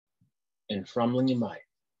en framling i maj.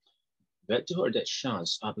 Vet du hur det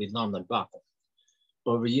känns att bli lämnad bakom?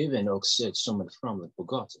 Övergiven och sedd som en framling på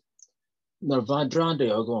gatan. När vandrande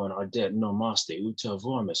ögon är det närmaste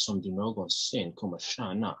utövande som du någonsin kommer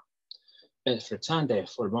känna. Ett förtande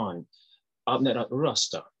förband avnät att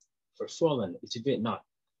rösta, förfallen till vittnat,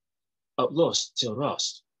 upplöst till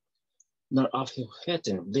röst. När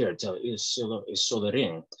avheten blir till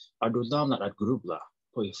isolering är du lämnad att grubbla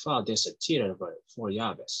på ifall dessa tider var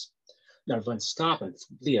förgäves. När vänskapen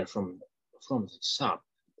blir från sap,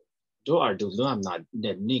 då är du lämnad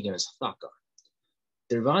med nigerns flackar.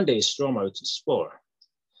 Drivande strömmar utan spår,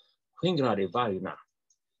 skingrar i vargarna,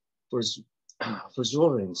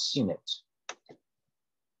 försvårar sinnet.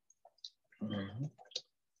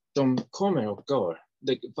 De kommer och går,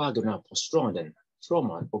 likt vaggarna på stranden,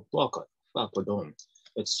 framåt och bakåt, bak på dem,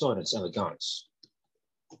 ett sådant elegans.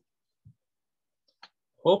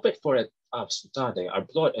 Hoppet för ett avslutande är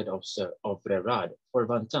blott ett opererad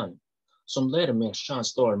förväntan, som leder med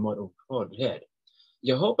känslor mot upprördhet.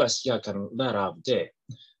 Jag hoppas jag kan lära av det,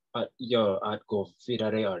 att gå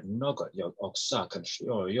vidare är något jag också kan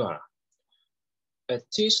göra. Ett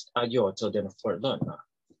tyst adjö till den förlöna.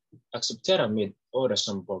 Acceptera mitt öde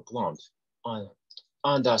som bortglömd.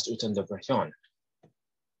 Andas utan depression.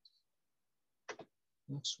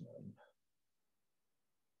 Next one.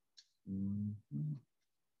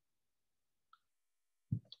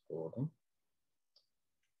 Hold on.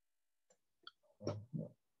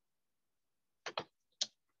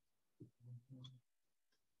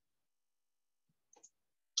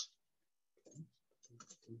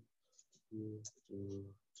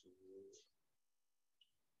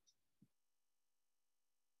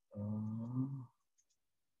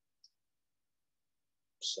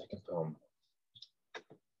 Second poem.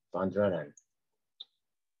 Vandraren.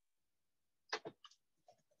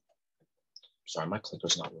 Sorry, my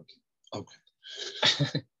clicker's not working. Okay.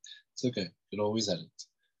 It's okay. You can always edit.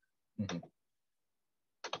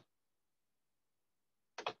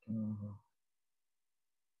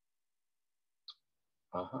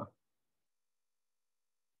 Uh-huh.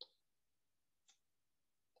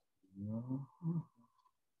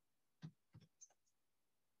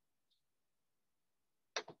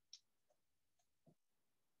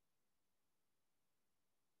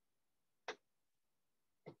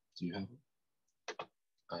 Do you have it?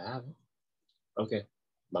 I have it. Okay.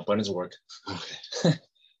 My buttons work. Okay.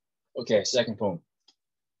 Okay, second poem.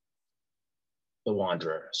 The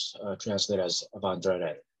Wanderers, translated as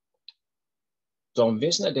Vandraren. De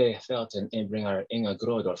visnade fälten inbringar inga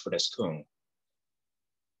grådor för dess kung.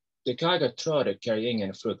 Det karga trädet kär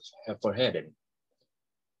ingen frukt för heden.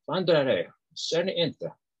 Vandrare, ser ni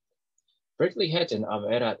inte? Verkligheten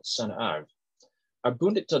av era sanna arv är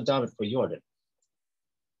bundet till dammet på jorden.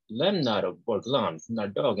 Lämnad och bortglömd när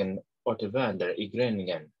dagen återvänder i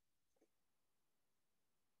gräningen.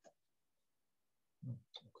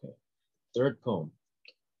 Okay. Third poem.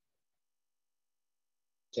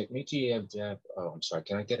 Technique of oh, I'm sorry.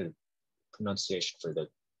 Can I get a pronunciation for the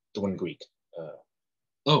one in Greek?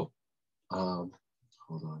 Hold on.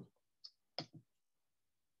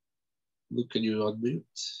 Luke, can you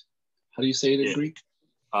unmute? How do you say it in Greek?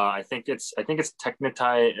 I think it's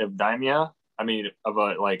technitai evdaimia. I mean,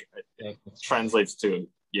 it translates to,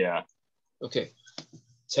 yeah. Okay.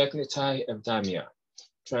 Technitai evdaimia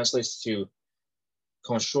translates to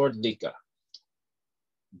konshord lika.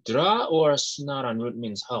 Dra or snaran ut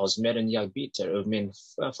min hals medan jag biter av min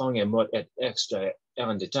fånge mot ett extra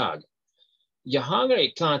andetag. Jag hänger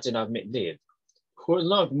i kanten av mitt liv. Hur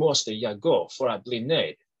långt måste jag gå för att bli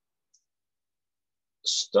nöjd?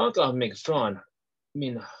 Stånk av mig från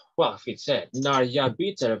min vakvithet när jag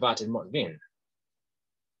byter vatten mot vind.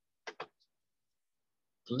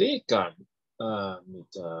 Blickar,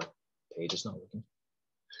 mitt page is not working.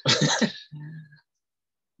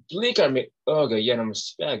 Blickar mitt öga genom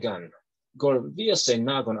spegeln, går vilse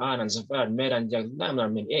någon annans värld medan jag lämnar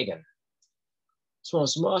min egen.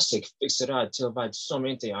 Tvångsmässigt fixerad till vad som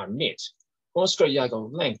inte är mitt. Önskar jag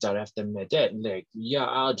och längtar efter med det lägg jag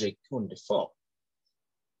aldrig kunde få.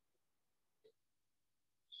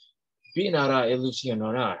 Binära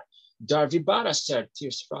illusioner, där vi bara ser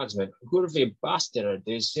tidsfragment, hur vi basterar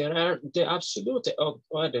det ser det absoluta och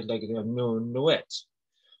ödeläggande nuet.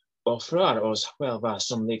 Offrar oss själva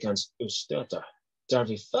som likans utstötta, där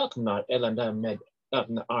vi vaknar elände med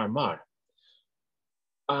öppna armar.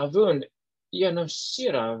 Avund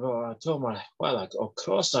genomsyrar våra tomma själar och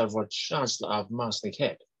krossar vår känsla av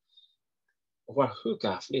mänsklighet. Vår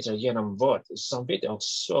sjuka flyttar genom vårt samvete och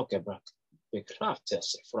söker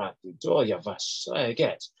bekräftelse för att då jag var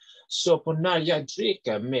säkert. Så på när jag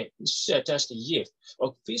dricker med sötaste gift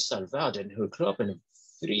och visar världen hur kroppen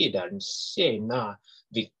frider sig när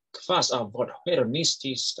vi kvass av vårt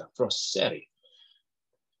hedonistiska processer.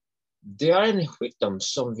 Det är en sjukdom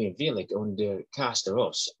som vi villigt underkastar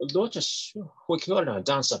oss. Låt oss sjukvårdarna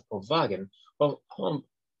dansa på vägen och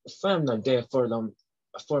omfamna det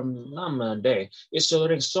förlamande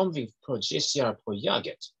isolering som vi projicerar på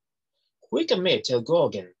jaget. Skicka mig till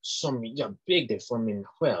gården som jag byggde för min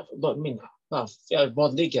själv. Låt min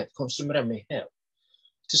vadlighet konsumera mig helt.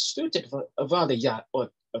 Till slutet valde jag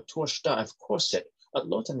att torsta av korset att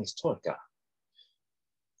låta mig torka.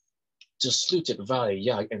 Till slutet var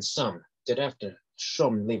jag ensam, därefter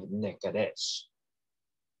som livet nekades.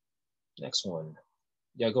 Next one.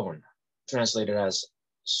 Jagon, translated as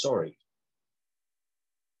sorry.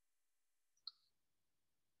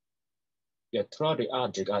 Jag trodde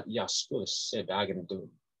aldrig att jag skulle se dagen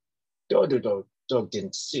då du tog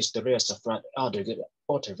din sista resa för att aldrig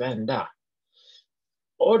återvända.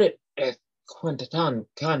 Ordet är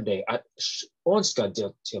kontakande att önska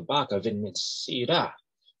dig tillbaka vid min sida.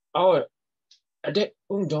 Är det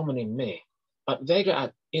ungdomen i mig att vägra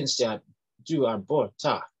att inse att du är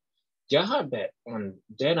borta? Jag har bett om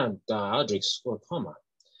denna dag aldrig skulle komma.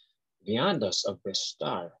 Vi andas och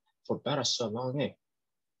består för bara så länge.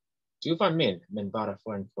 Du var min, men bara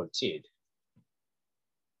för en kort tid.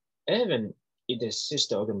 Även i de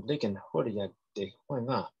sista ögonblicken hörde jag dig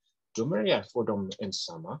sjunga. Drömmer jag för dem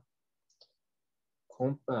ensamma?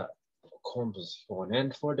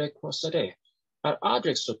 Kompositionen för det krossade är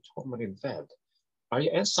aldrig så tom i värld. Är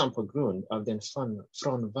jag ensam på grund av den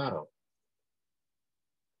frånvaro?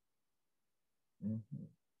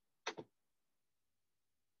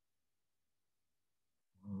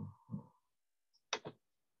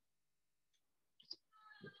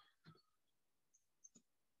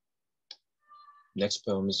 Next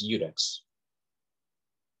poem is Eudex.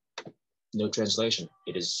 No translation.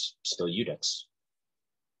 It is still Eudex.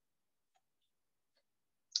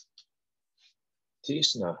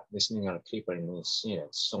 Tystna lyssningar kryper in i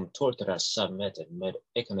sinnet som torterar samvetet med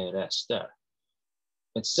ekande rester.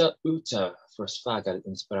 Ett sätt ute försvagad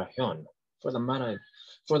inspiration.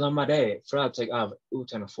 Förlamar dig för alltid av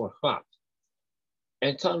utanförskap.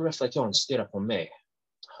 En kall reflektion stirrar på mig.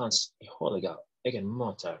 Hans ihåliga egen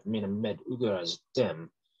motor, mina medugares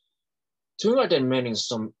dem. Tungar den mening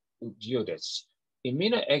som utgjordes. I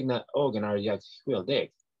mina egna ögon är jag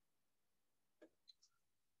skyldig.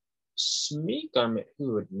 Smikar mitt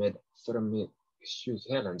huvud med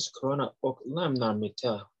förmyndhelens krona och lämnar mig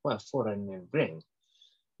till sjöfåren ring.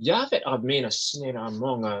 Jag vet att mina sned är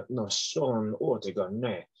många när solen återgår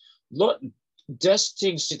ner. Låt dess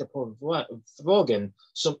ting sitta på vågen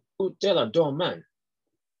som utdelar domen.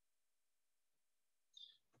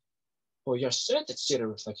 På hjärsätet sitter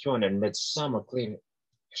reflektionen med samma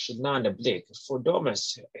skinande blick,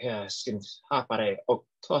 fördomes häskenhappare och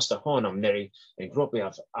kastar honom ner i en grop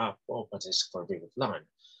av apatisk förvirrat land.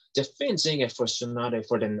 Det finns inget försonande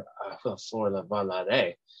för den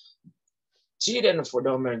förvallade. Tiden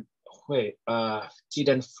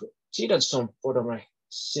som fördomar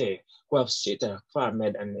sig själv sitter kvar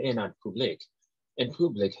med en enad publik. En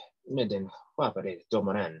publik med den skapade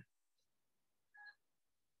domaren.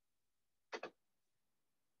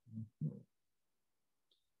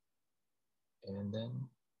 And then,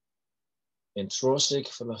 en trosig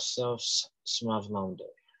filosofs smavlande.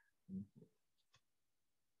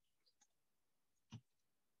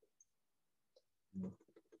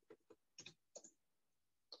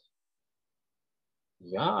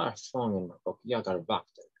 Jag är fången och jagar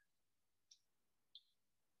vakten.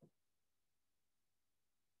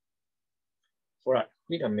 För att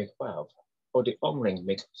skydda mig själv och de omring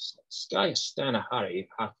mig ska jag stanna här i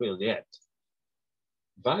skyldighet.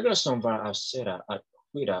 Vägar som var avsedda att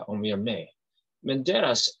skydda omger mig, men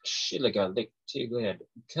deras kyliga liktygled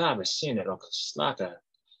kräver sinnet och släcker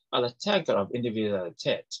alla tankar av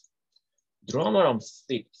individualitet. Drömmar om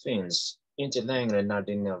flit finns inte längre när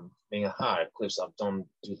dina vingar här klipps av dem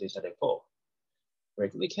du litade på.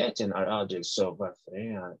 Verkligheten är aldrig så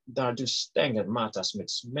varför där du ständigt matas med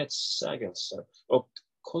smittsägelser och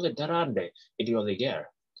kolliderande ideologier.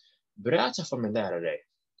 Berätta för min lärare.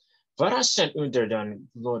 Vara sen under den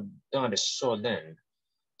glödande solen.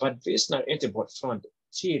 Vad visnar inte bort från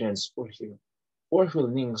tidens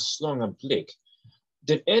århundringslånga blick.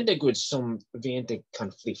 Den enda Gud som vi inte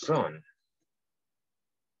kan fly från.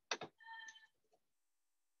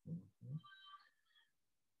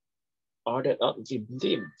 Är det att vi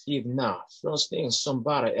blir givna frälsning som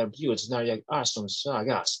bara erbjuds när jag är som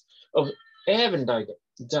svagast. Och även där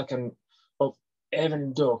kan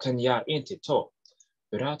Även då kan jag inte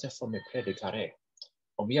berätta för mig predikare.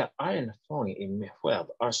 Om jag är en fånge i mig själv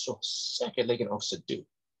är så säkerligen också du.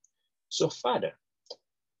 Så fader,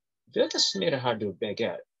 vilka smeder har du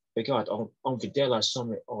begått om vi delar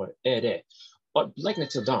som är det och belägna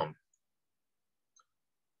till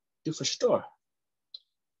Du förstår.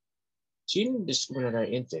 Tiden diskriminerar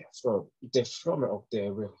inte för det fromma och det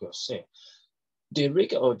religiösa. Det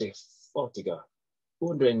rika och det fattiga.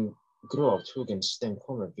 Under en grovt huggen sten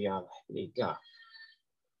kommer vi alla heliga.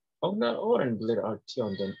 Och när åren blir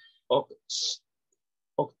artionden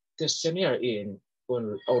och decennier in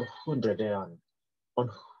århundraden,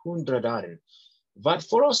 vad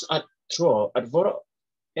får oss att tro att våra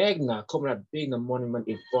egna kommer att bygga monument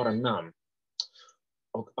i våra namn.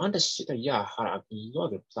 Och andra sitter jag har att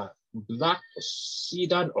laga black på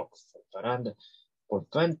sidan och varandra och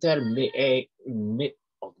väntar med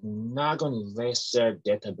och någon läser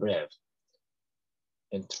detta brev.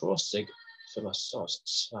 En tråsig filosof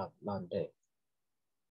slavlande.